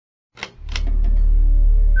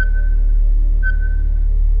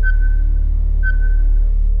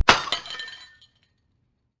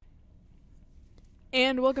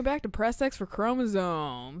And welcome back to Press X for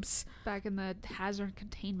Chromosomes. Back in the hazard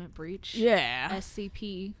containment breach. Yeah.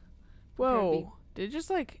 SCP. Whoa. Did it just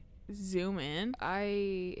like zoom in?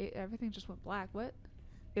 Everything just went black. What?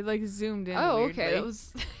 It like zoomed in. Oh, weirdly. okay. That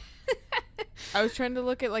was. I was trying to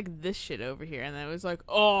look at like this shit over here, and then it was like,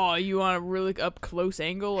 oh, you want a really up close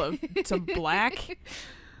angle of some black?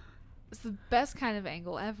 It's the best kind of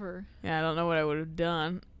angle ever. Yeah, I don't know what I would have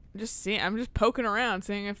done. I'm just poking around,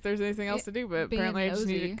 seeing if there's anything else to do, but apparently I just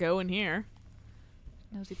need to go in here.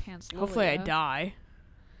 Nosy pants. Lilia. Hopefully I die.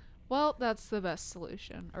 Well, that's the best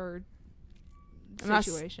solution or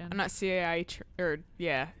situation. I'm not CIA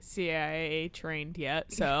trained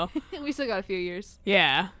yet, so we still got a few years.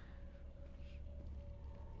 Yeah.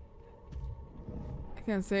 I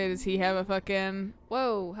can say, does he have a fucking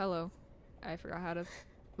Whoa, hello. I forgot how to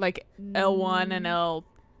like L1 and L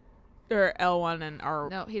or L1 and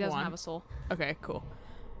R1? No, he doesn't have a soul. Okay, cool.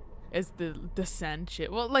 Is the descend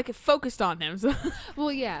shit. Well, like it focused on him. So.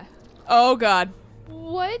 Well, yeah. Oh god.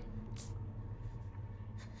 What?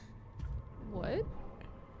 Okie?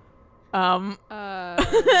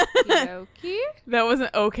 That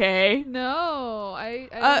wasn't okay. No,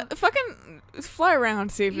 I fucking fly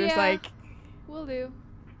around, see if there's like. Will do.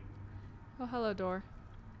 Oh, hello, door.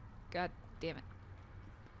 God damn it.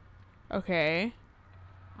 Okay.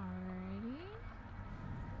 Alrighty.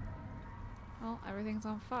 Well, everything's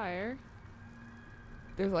on fire.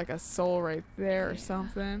 There's like a soul right there or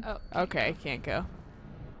something. Oh. Okay, can't go.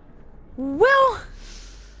 Well,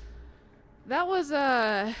 that was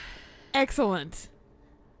excellent.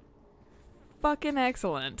 Fucking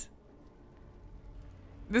excellent.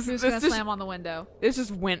 Who's gonna slam on the window? This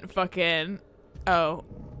just went fucking. Oh.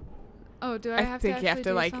 Oh, do I have to think you have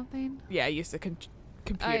to like something? Yeah, use the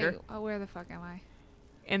computer. Where the fuck am I?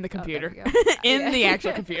 In the computer. Oh, there we go. In the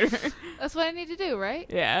actual computer. That's what I need to do, right?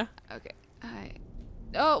 Yeah. Okay.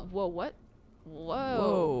 Oh, whoa, what?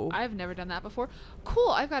 Whoa. I've never done that before. Cool,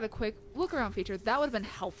 I've got a quick look around feature. That would have been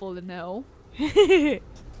helpful to know. Okay.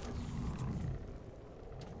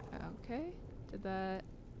 Did that...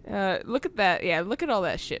 look at that. Yeah, look at all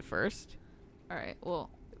that shit first. Alright, well...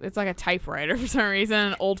 It's like a typewriter for some reason.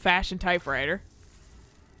 An old-fashioned typewriter.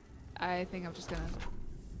 I think I'm just gonna...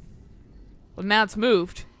 Well, now it's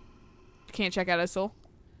moved. You can't check out his soul?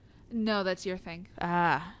 No, that's your thing.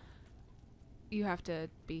 Ah. You have to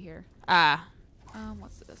be here. Ah.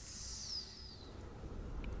 What's this?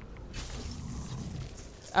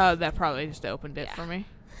 Oh, that probably just opened it for me.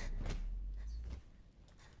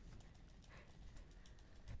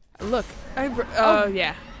 Look.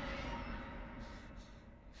 Yeah.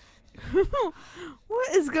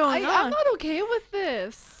 What is going on? I'm not okay with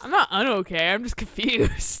this. I'm not unokay. I'm just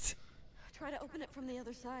confused. Try to open it from the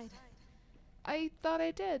other side. I thought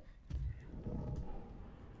I did.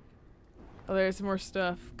 Oh, there's more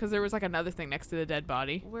stuff. Because there was like another thing next to the dead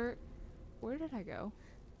body. Where did I go?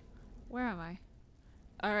 Where am I?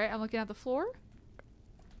 Alright, I'm looking at the floor.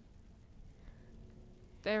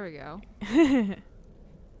 There we go.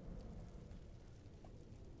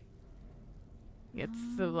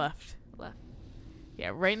 It's to the left. Left.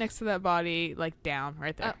 Yeah, right next to that body, like down,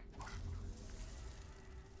 right there.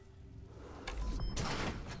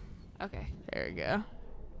 Oh. Okay. There we go.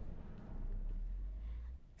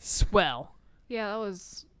 Swell. Yeah, that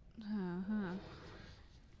was...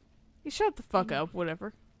 You shut the fuck up,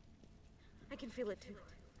 whatever. I can feel it too.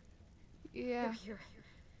 Yeah. They're here.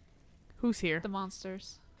 Who's here? The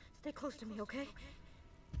monsters. Stay close to me, okay?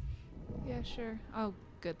 Yeah, sure. Oh,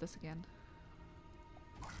 good, this again.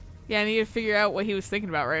 Yeah, I need to figure out what he was thinking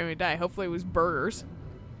about right when he died. Hopefully it was burgers.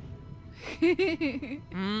 Burger.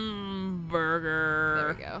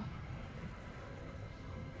 There we go.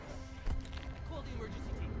 Call the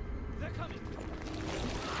emergency team. They're coming.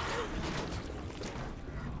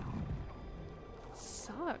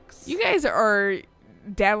 Sucks. You guys are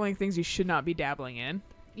dabbling things you should not be dabbling in.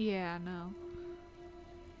 Yeah, no.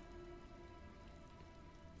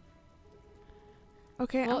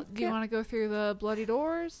 Okay. Well, do you want to go through the bloody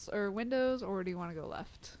doors or windows, or do you want to go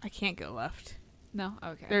left? I can't go left. No?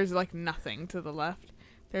 Okay. There's like nothing to the left.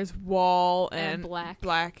 There's wall and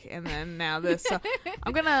black, and then now this. So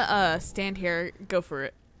I'm gonna stand here. Go for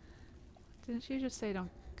it. Didn't you just say don't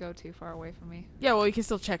go too far away from me? Yeah, well, you can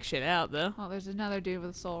still check shit out though. Oh, there's another dude with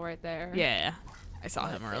a soul right there. Yeah, I saw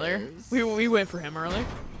him earlier. We went for him earlier.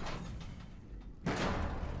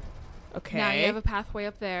 Okay. Now you have a pathway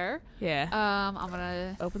up there. Yeah. I'm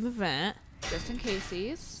gonna open the vent just in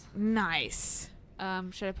casesies. Nice.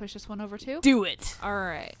 Should I push this one over too? Do it. All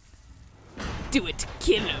right. Do it.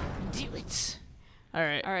 Kill him. Do it. All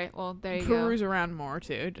right. All right. Well, there you Peruse go. around more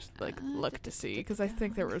too, just like look to see, because I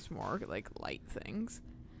think there was more like light things.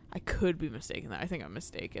 I could be mistaken. That I think I'm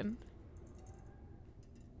mistaken.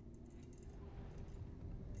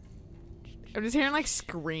 I'm just hearing like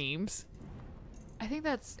screams. I think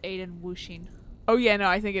that's Aiden whooshing. Oh yeah, no,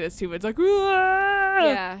 I think it is too. But it's like, Aah!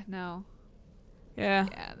 Yeah. No. Yeah.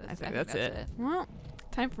 Yeah. I think that's it. Well,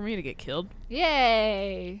 time for me to get killed.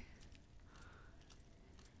 Yay!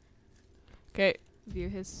 Okay. View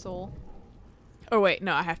his soul. Oh wait,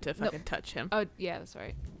 no, I have to fucking touch him. Oh yeah, that's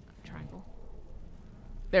right. Triangle.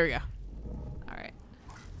 There we go. All right.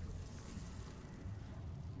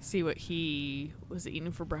 See what he was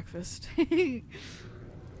eating for breakfast.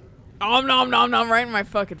 Nom nom nom nom right in my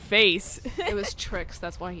fucking face. It was Trix.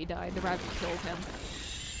 That's why he died. The rabbit killed him.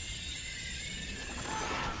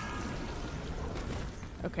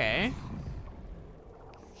 Okay.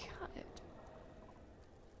 God.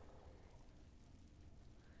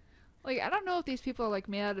 Like, I don't know if these people are like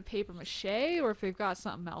made out of paper mache or if they've got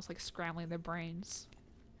something else like scrambling their brains.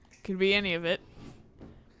 Could be any of it.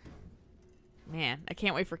 Man, I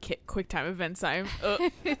can't wait for quick time events. I'm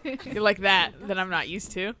like that I'm not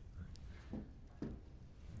used to. If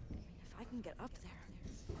I can get up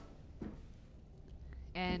there.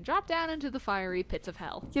 And drop down into the fiery pits of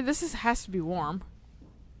hell. Yeah, this has to be warm.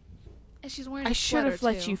 And she's wearing a I should have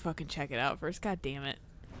sweater, let too. you fucking check it out first. God damn it.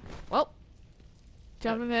 Well.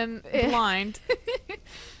 Jumping in blind.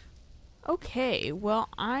 Okay, well,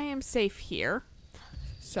 I am safe here.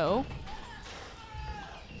 So.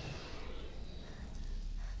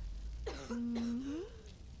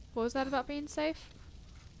 What was that about being safe?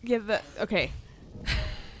 Yeah, okay.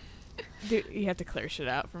 Dude, you have to clear shit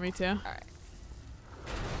out for me too. Alright.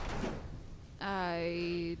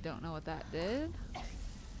 I don't know what that did.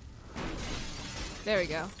 There we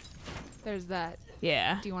go. There's that.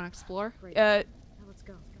 Yeah. Do you want to explore? Great. Now let's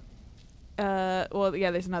go. Well,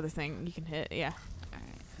 yeah, there's another thing you can hit. Yeah.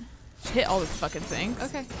 Alright. Just hit all the fucking things.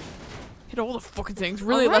 Okay. Hit all the fucking things.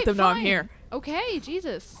 Really Alright, let them know I'm fine. here. Okay,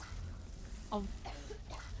 Jesus. I'll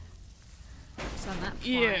send that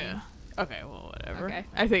flying. Yeah. Okay, well, whatever. Okay.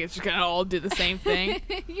 I think it's just gonna all do the same thing.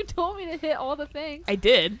 You told me to hit all the things. I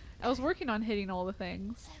did. I was working on hitting all the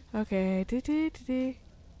things. Okay.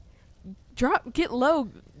 Drop, get low,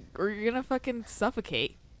 or you're gonna fucking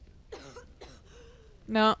suffocate.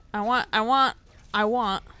 No, I want.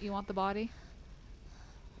 You want the body?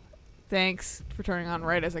 Thanks for turning on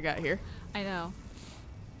right as I got here. I know.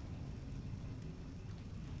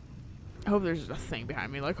 I hope there's a thing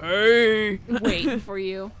behind me like, hey! Waiting for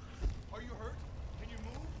you. Are you hurt? Can you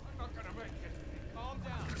move? I'm not gonna make it. Calm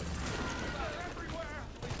down. Fire everywhere.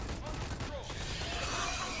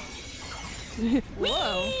 Under control.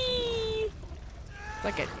 Whoa. It's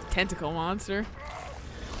like a tentacle monster.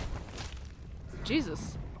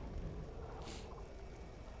 Jesus.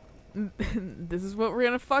 This is what we're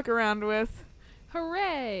gonna fuck around with.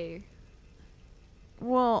 Hooray.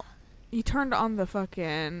 Well, you turned on the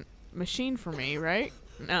fucking machine for me, right?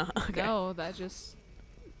 No. Okay. No, that just...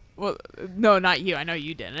 Well, no, not you. I know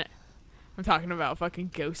you didn't. I'm talking about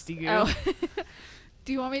fucking ghosty goo. Oh.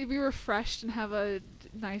 Do you want me to be refreshed and have a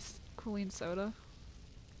nice cooling soda?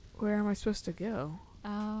 Where am I supposed to go?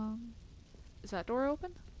 Is that door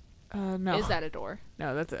open? No. Is that a door?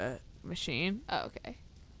 No, that's a machine. Oh, okay.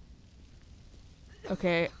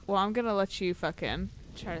 Okay, well, I'm gonna let you fucking...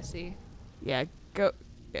 Try to see. Yeah, go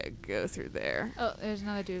through there. Oh, there's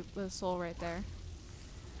another dude with a soul right there.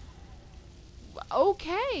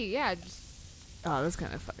 Okay, yeah. Just... Oh, that's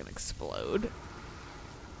gonna fucking explode.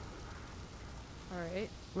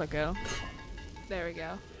 Alright. Let go. There we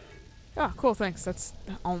go. Oh, cool, thanks. That's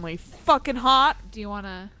only fucking hot. Do you want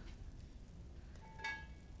to...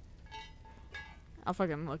 I'll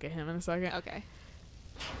fucking look at him in a second. Okay.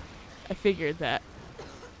 I figured that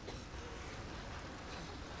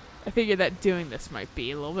doing this might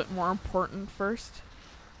be a little bit more important first.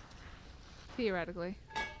 Theoretically.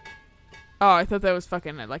 Oh, I thought that was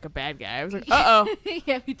fucking like a bad guy. I was like, uh-oh.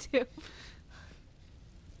 Yeah, me too.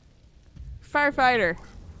 Firefighter.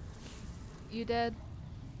 You dead?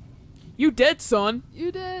 You dead, son.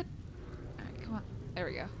 You dead? Alright, come on. There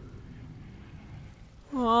we go.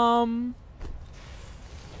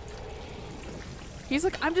 He's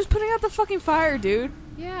like, I'm just putting out the fucking fire, dude.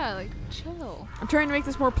 Yeah, like, chill. I'm trying to make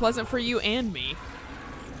this more pleasant for you and me.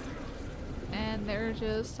 And they're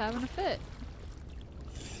just having a fit.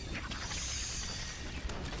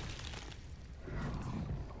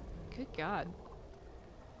 Good God.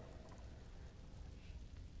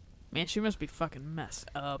 Man, she must be fucking messed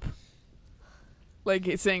up. Like,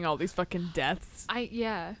 saying all these fucking deaths.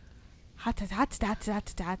 Yeah.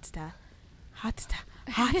 Hot-ta-ta-ta-ta-ta-ta-ta. Hot.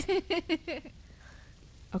 Hot.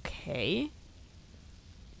 Okay.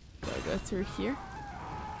 Do I go through here?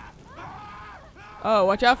 Oh,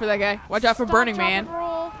 watch out for that guy. Watch out for Burning Man.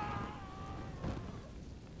 Roll.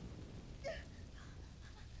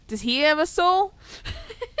 Does he have a soul?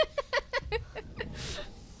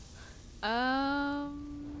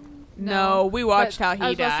 No, we watched how he I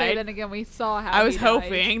was died. gonna say, then again, we saw how I was he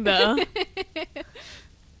hoping, died. though.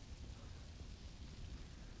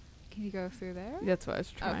 Can you go through there? That's what I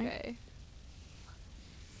was trying. Okay.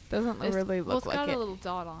 Doesn't really look it's like got it. a little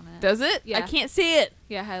dot on it. Does it? Yeah. I can't see it.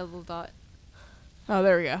 Yeah, it had a little dot. Oh,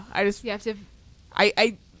 there we go. I just, You have to.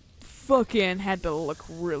 I fucking had to look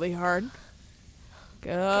really hard.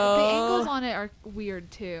 Go. The angles on it are weird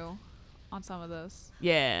too, on some of those.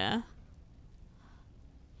 Yeah.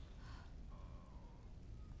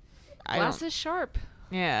 Glass is sharp.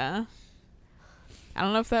 Yeah. I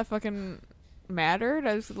don't know if that fucking mattered.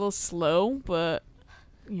 I was a little slow, but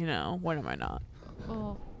you know, when am I not?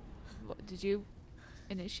 Oh, did you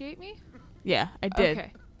initiate me? Yeah, I did.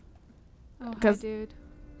 Okay. Oh, hi, 'Cause- dude.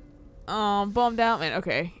 Bummed out, man.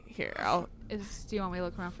 Okay, here I'll. Do you want me to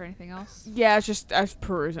look around for anything else? Yeah, it's just I was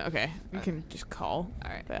perusing. Okay, you Okay. can just call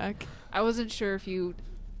All right. back. I wasn't sure if you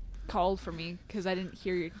called for me because I didn't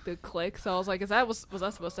hear the click, so I was like, was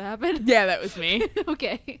that supposed to happen? Yeah, that was me.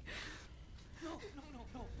 Okay. No,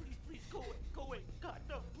 please, go away. God,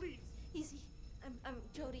 no, please. Easy. I'm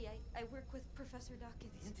Jody. I work with Professor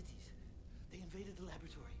Dawkins. The entities. They invaded the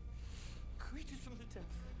laboratory. Creatures from the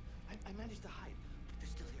depths. I managed to hide, but they're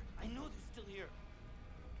still here. I know they're still here.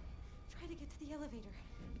 Try to get to the elevator.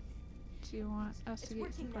 Do you want us It's to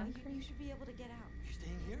get some working now. concrete? You should be able to get out. You're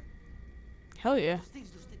staying here? Hell yeah.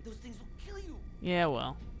 Those things will kill you. Yeah,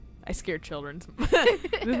 well, I scared children. This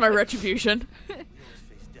is my retribution. You always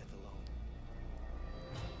face death alone.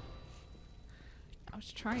 I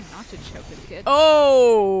was trying not to choke a kid.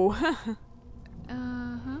 Oh.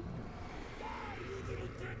 Uh-huh.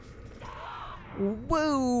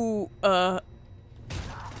 Whoa.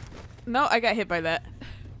 No, I got hit by that.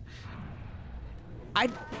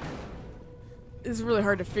 It's really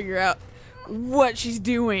hard to figure out what she's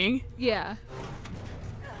doing. Yeah.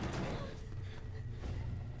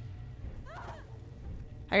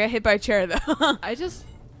 I got hit by a chair though. I just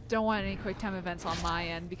don't want any quick time events on my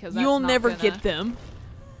end because that's You'll not never gonna- get them.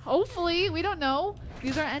 Hopefully, we don't know.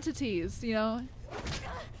 These are entities, you know.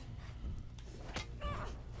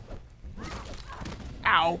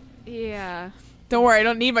 Ow. Yeah. Don't worry, I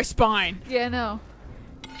don't need my spine. Yeah, no.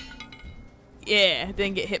 Yeah,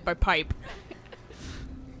 didn't get hit by pipe.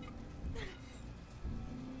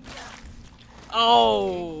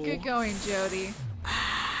 Oh. Good going, Jody.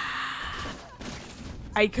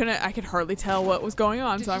 I could hardly tell what was going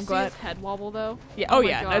on, Did so you I'm see glad. his head wobble though? Yeah. Oh Oh, my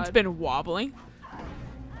yeah. God. That's been wobbling.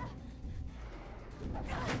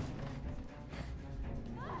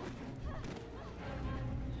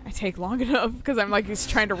 I take long enough because I'm like he's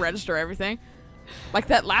trying to register everything. Like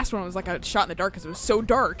that last one was like a shot in the dark because it was so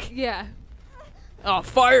dark. Yeah. Oh,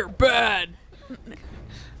 fire bad.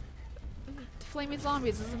 Flaming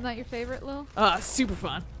zombies, isn't that your favorite, Lil? Super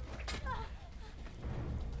fun.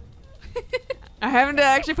 I haven't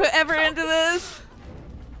actually put effort into this.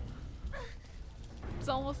 It's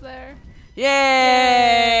almost there.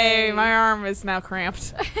 Yay! Yay. My arm is now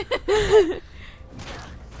cramped.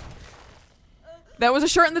 That was a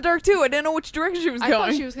shot in the dark too. I didn't know which direction she was I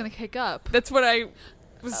going. thought she was gonna kick up. That's what I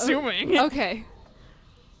was assuming. Okay.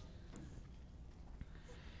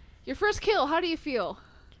 Your first kill, how do you feel?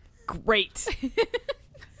 Great.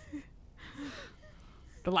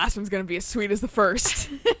 The last one's gonna be as sweet as the first.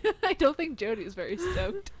 I don't think Jody's very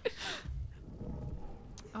stoked.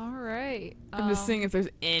 Alright. I'm just seeing if there's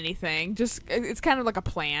anything. Just it's kind of like a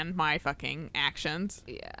plan. My fucking actions.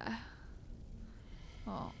 Yeah.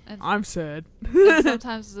 Well, and I'm sad. and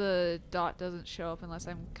sometimes the dot doesn't show up unless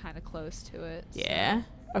I'm kind of close to it. so- Yeah.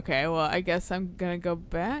 Okay. Well, I guess I'm gonna go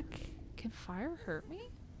back. Can fire hurt me?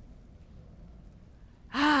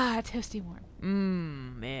 Ah, toasty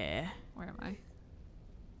warm. Yeah. Where am I?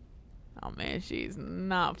 Oh man, she's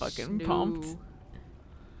not fucking Snoo. pumped.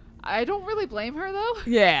 I don't really blame her though.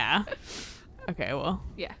 Yeah. Okay. Well,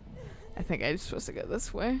 Yeah. I think I'm supposed to go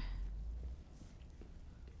this way.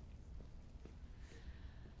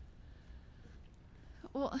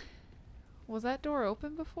 Well, was that door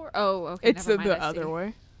open before? Oh, okay. It's never mind, the I other see.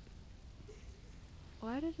 way.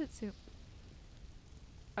 Why did it seem?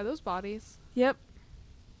 Are those bodies? Yep.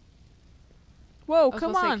 Whoa! I was Come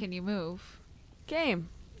supposed to on, say, can you move? game.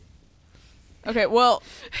 Okay, well,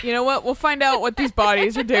 you know what? We'll find out what these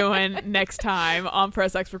bodies are doing next time on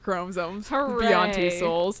Press X for Chromosomes Beyond Two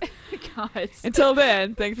Souls. God. Until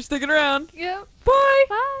then, thanks for sticking around. Yep. Bye.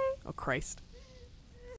 Bye. Oh, Christ.